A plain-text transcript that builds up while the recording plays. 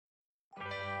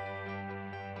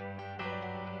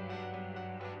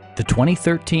the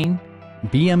 2013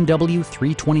 BMW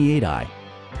 328i.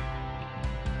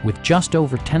 With just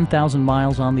over 10,000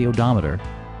 miles on the odometer,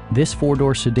 this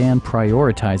four-door sedan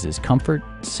prioritizes comfort,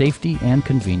 safety, and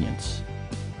convenience.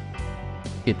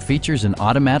 It features an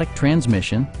automatic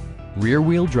transmission,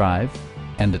 rear-wheel drive,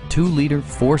 and a 2-liter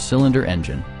 4-cylinder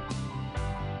engine.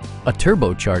 A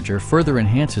turbocharger further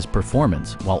enhances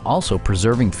performance while also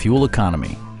preserving fuel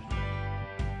economy.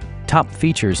 Top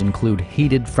features include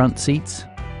heated front seats,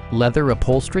 leather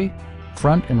upholstery,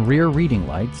 front and rear reading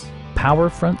lights, power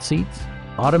front seats,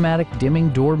 automatic dimming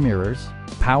door mirrors,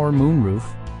 power moonroof,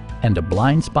 and a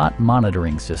blind spot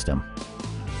monitoring system.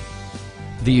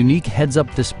 The unique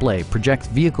heads-up display projects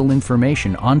vehicle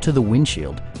information onto the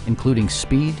windshield, including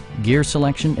speed, gear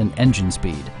selection, and engine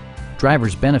speed.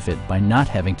 Drivers benefit by not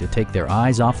having to take their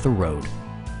eyes off the road.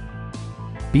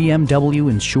 BMW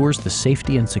ensures the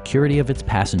safety and security of its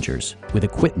passengers with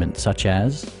equipment such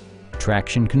as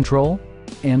traction control,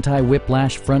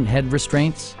 anti-whiplash front head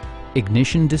restraints,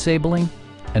 ignition disabling,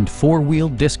 and 4-wheel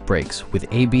disc brakes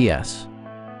with ABS.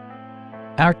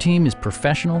 Our team is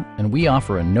professional and we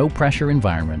offer a no-pressure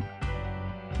environment.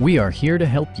 We are here to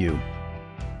help you.